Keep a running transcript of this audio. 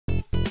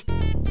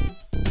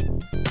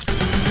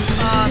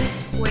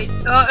wait.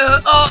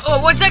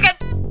 1 second.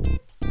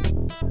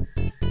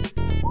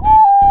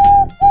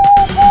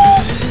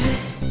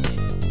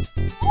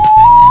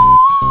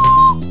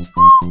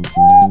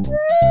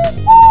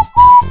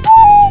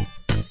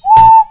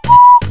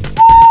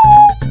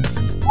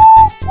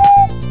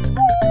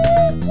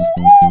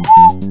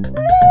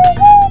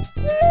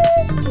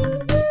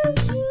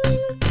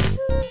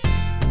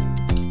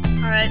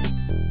 Alright,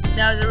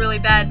 that was a really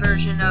bad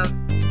version of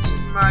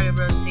Super Mario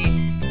Bros.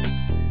 theme.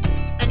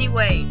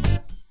 Anyway,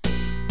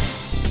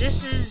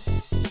 this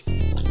is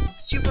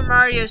Super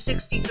Mario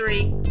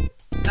 63.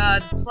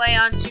 Play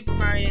on Super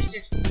Mario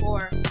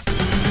 64.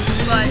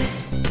 But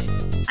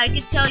I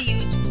can tell you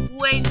it's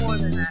way more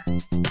than that.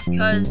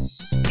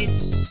 Because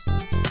it's...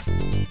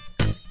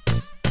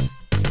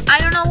 I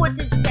don't know what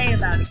to say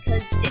about it,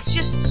 because it's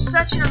just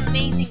such an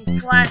amazing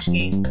Flash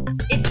game.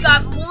 It's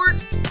got more...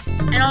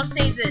 And I'll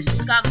say this,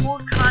 it's got more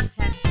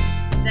content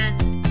than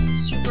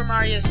Super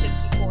Mario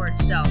 64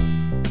 itself.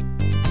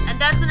 And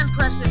that's an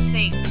impressive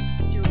thing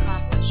to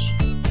accomplish.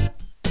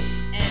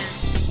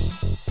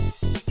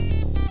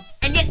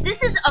 And yet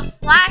this is a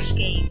Flash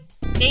game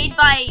made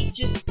by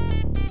just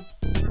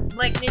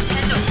like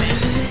Nintendo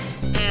fans.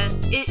 And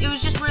it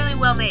was just really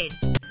well made.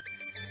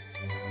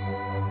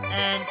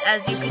 And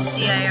as you can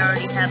see, I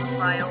already have a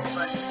file,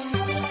 but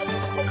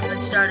I'm gonna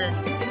start a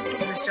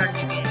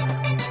new game.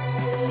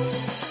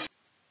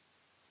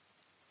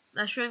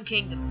 Mushroom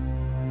Kingdom.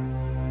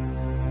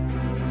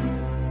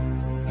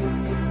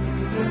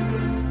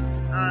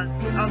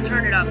 I'll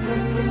turn it up.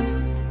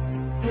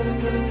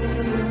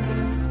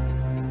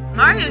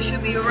 Mario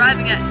should be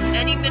arriving at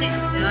any minute.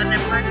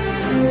 Never mind.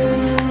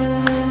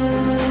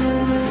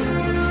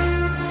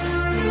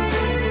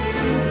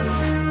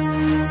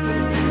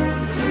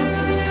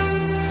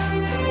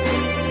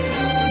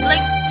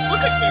 Like,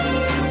 look at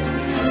this.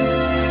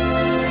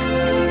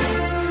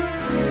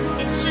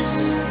 It's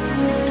just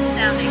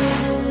astounding.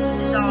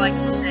 That's all I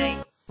can say.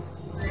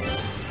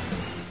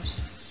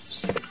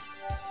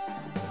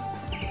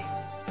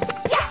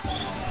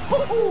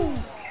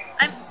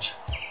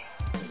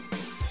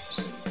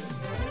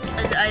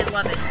 I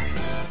love it.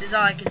 That's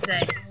all I can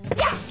say.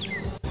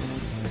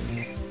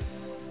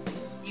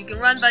 You can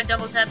run by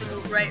double tapping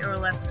right or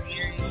left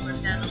here. You can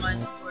press down the line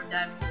before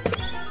diving.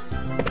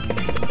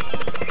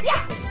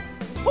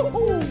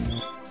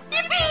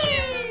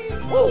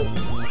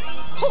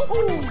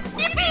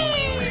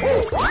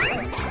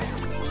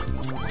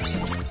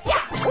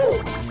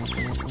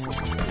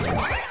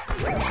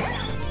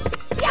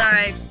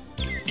 Sorry.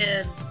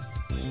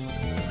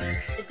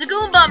 It's a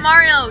Goomba,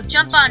 Mario!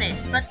 Jump on it!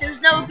 But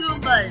there's no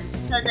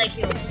Goombas, because I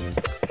killed him.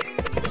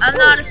 I'm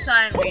not a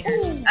sign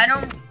reader.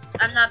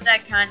 I'm not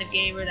that kind of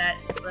gamer that,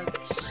 like,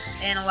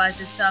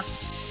 analyzes stuff.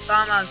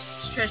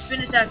 Vamos, try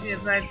spin attack me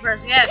by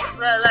pressing X,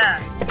 blah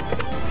blah.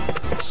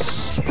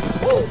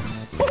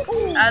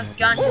 I've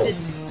gone through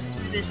this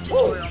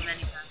tutorial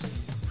many times.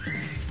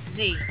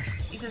 Z.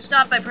 You can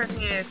stop by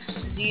pressing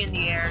X, Z in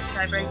the air,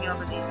 try breaking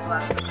over these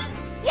blocks.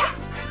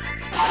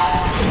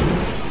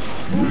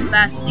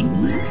 Bombastic.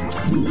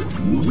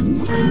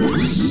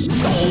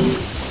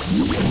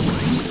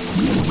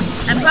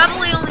 I'm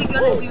probably only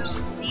gonna do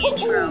the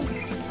intro.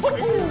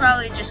 This is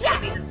probably just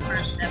gonna be the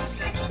first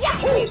episode, just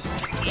introducing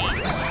this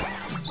game.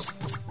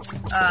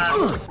 I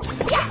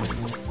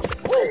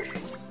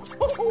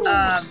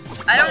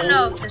don't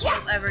know if this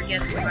will ever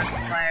get to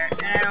Markiplier,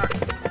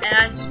 and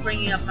I'm just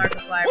bringing up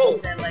Markiplier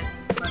because I like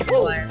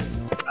Markiplier.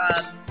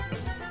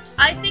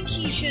 I think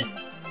he should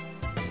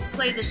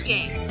play this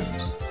game.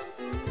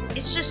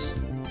 It's just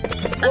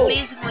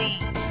amazingly,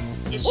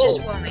 it's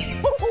just well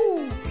made.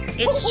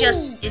 It's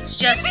just,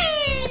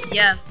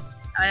 yeah,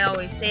 I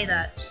always say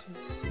that.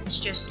 It's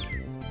just,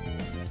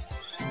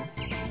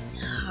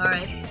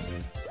 alright.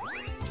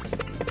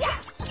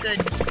 It's good.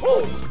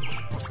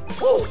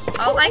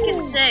 All I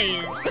can say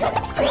is,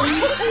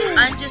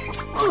 I'm just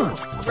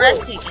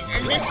breathtaking.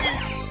 And this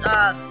is,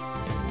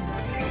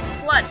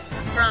 FLUDD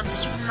from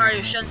Super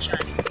Mario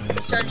Sunshine.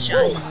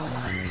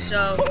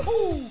 So,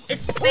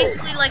 it's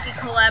basically like a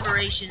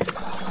collaboration.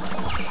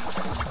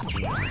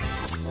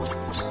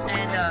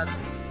 And,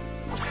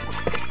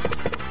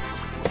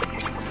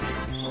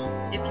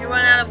 if you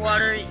run out of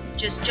water,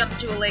 just jump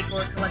to a lake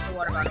or collect a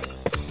water bottle.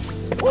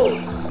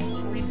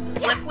 We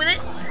flip with it.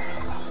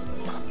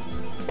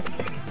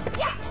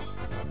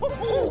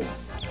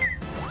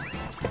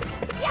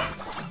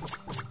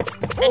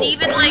 And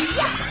even, like,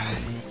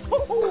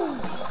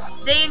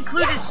 they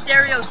included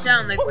stereo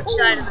sound, like which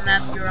side of the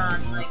map you're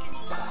on, like,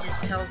 it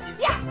tells you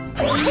the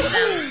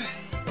sound.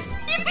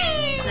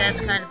 That's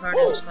kind of hard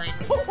to explain.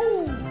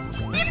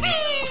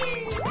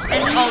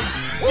 And I'll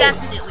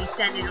definitely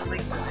send in a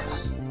link for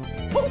this.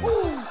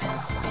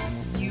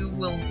 You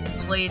will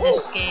play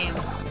this game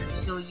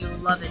until you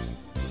love it.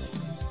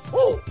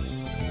 Oh,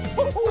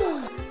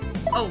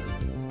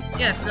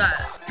 yeah, I forgot.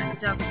 I'm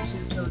talking to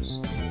Toads.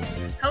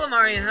 Hello,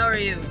 Mario. How are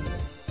you?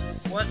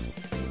 What?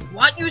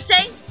 What you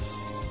say?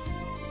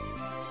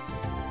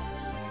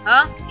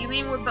 Huh? You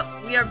mean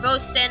we are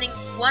both standing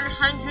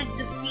 100s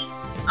of feet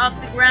off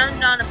the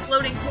ground on a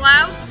floating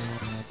cloud.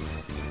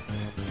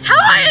 How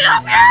do I get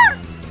up here?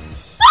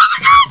 Oh my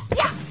god!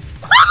 Yeah!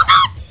 Oh my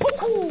god!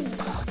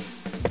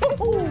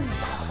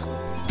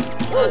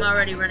 Oh, I'm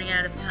already running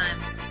out of time.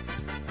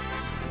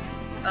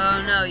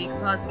 Oh no, you can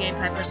pause the game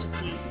by pressing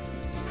P.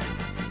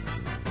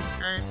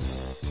 Alright.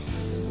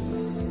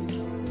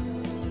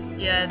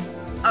 Yeah,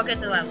 I'll get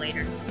to that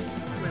later.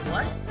 Wait,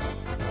 what?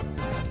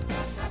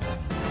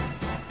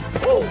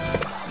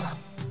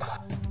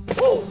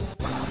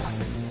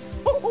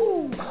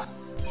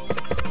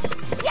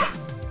 Yeah.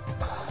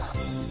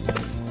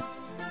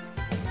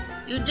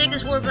 You can take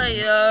this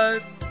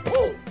warplane,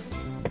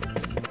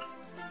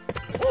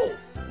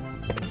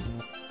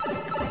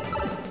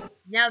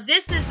 Now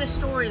this is the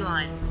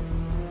storyline.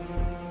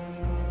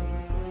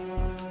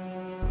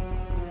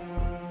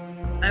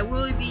 I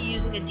will be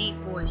using a deep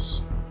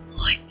voice.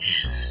 Like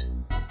this.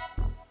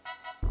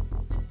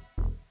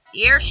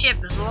 The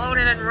airship is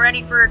loaded and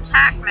ready for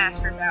attack,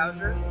 Master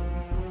Bowser.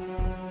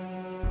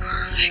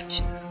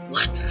 Perfect.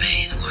 Let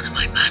phase 1 of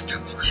my master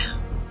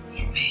plan. The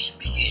invasion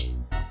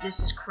begin. This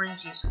is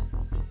cringy as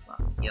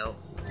fuck, yo.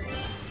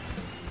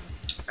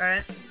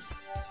 Alright.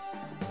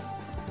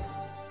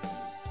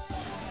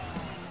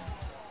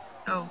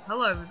 Oh,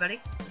 hello everybody.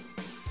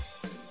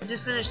 I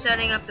just finished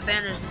setting up the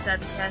banners inside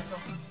the castle.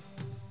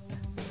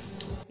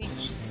 The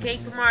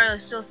cake for Mario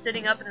is still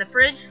sitting up in the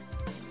fridge.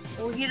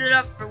 We'll heat it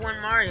up for when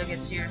Mario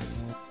gets here.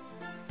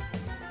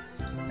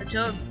 I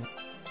told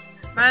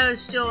Mario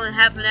is still in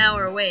half an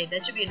hour away.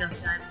 That should be enough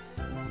time.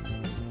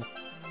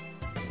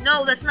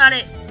 No, that's not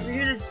it. We're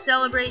here to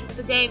celebrate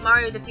the day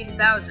Mario defeated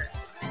Bowser.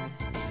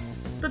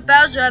 But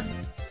Bowser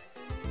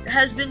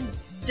has been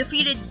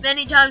defeated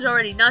many times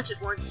already, not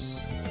just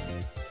once.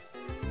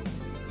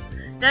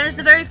 That is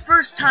the very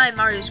first time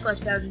Mario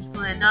squashed Bowser's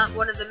plan, not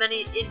one of the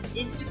many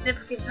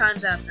insignificant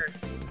times after.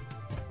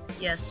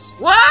 Yes.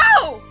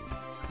 Whoa!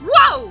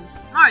 Whoa!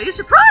 Mario, you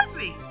surprised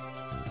me!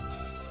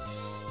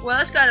 Well,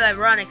 that's kind of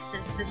ironic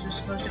since this was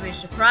supposed to be a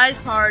surprise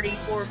party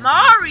for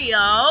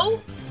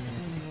Mario.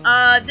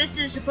 This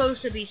is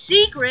supposed to be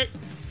secret.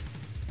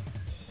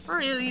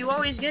 Mario, you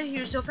always get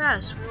here so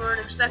fast. We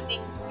weren't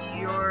expecting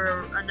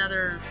your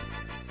another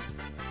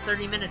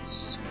 30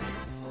 minutes.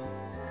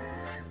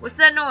 What's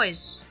that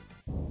noise?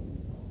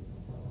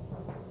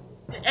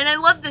 And I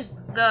love the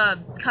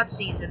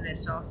cutscenes in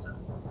this also.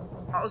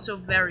 Also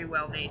very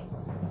well made.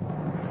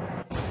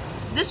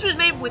 This was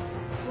made with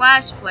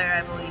Flash Player,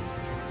 I believe.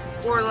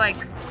 Or like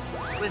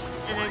with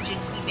an engine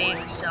he made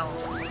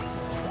himself.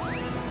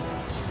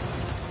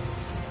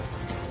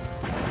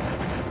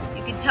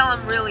 You can tell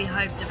I'm really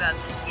hyped about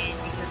this game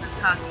because I'm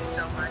talking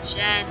so much,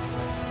 and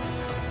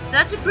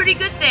that's a pretty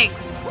good thing.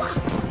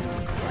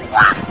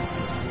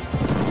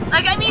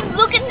 Like, I mean,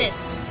 look at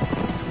this.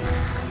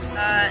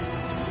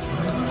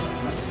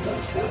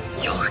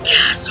 Your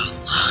castle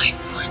line,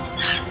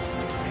 princess.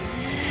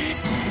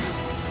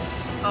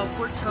 Oh,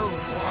 poor Toad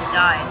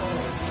died.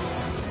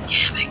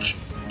 Kamek,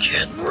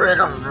 get rid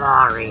of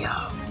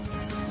Mario.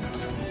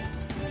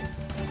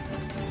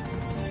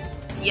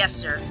 Yes,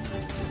 sir.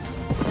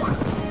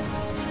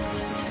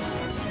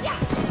 Yeah.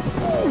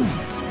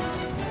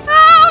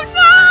 Oh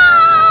no!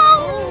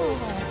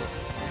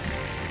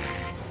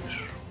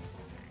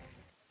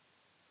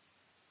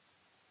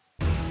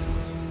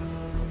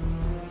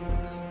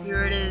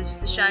 Here it is,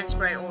 the Shine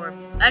Sprite Orb.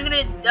 I'm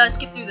gonna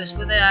skip through this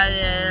with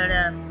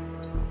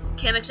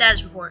Kamek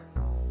status report.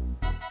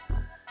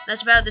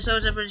 That's about the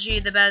souls of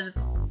the bad.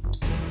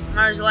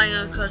 Mario's lying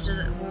on the coast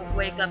and won't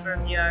wake up for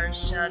a few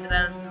hours. The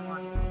battle's in the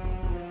one.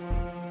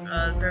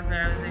 Perfect,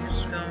 everything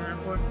is going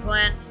according to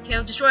plan.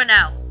 Kamek, destroy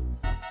now.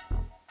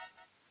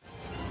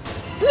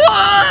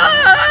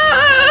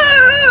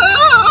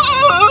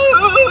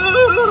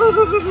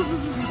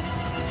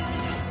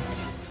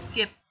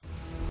 Skip.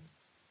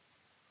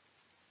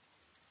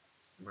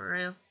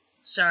 Mario.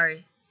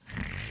 Sorry.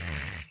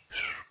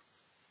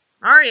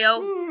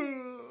 Mario!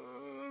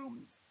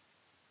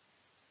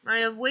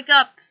 Mario, wake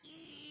up!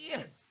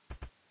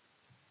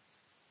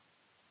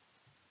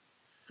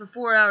 For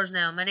 4 hours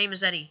now. My name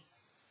is Eddie.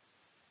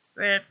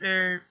 Right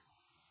after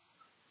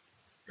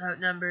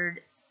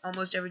outnumbered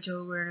almost every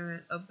toad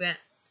we're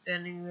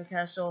abandoning the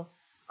castle.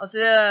 Also,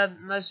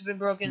 must have been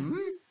broken.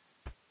 Hmm?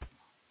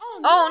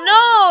 Oh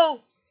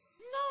no!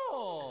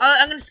 No!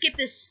 I'm gonna skip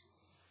this.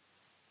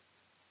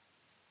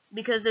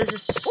 Because there's a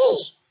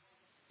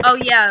oh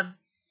yeah.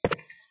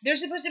 There's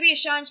supposed to be a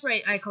Shine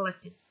Sprite I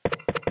collected.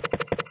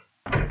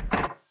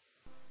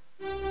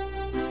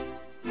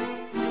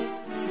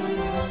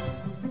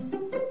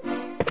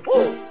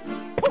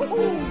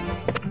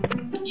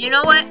 You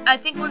know what? I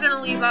think we're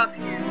gonna leave off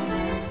here.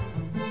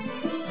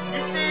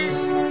 This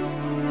is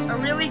a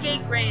really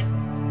great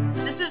game.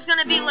 This is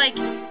gonna be like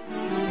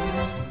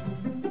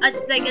a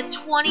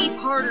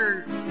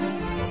 20-parter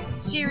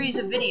series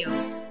of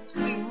videos. It's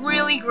gonna be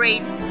really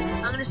great.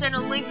 I'm gonna send a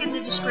link in the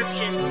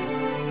description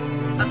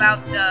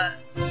about the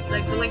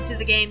link to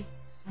the game.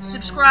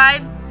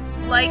 Subscribe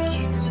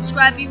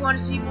if you want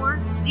to see more.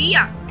 See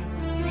ya.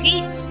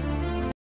 Peace.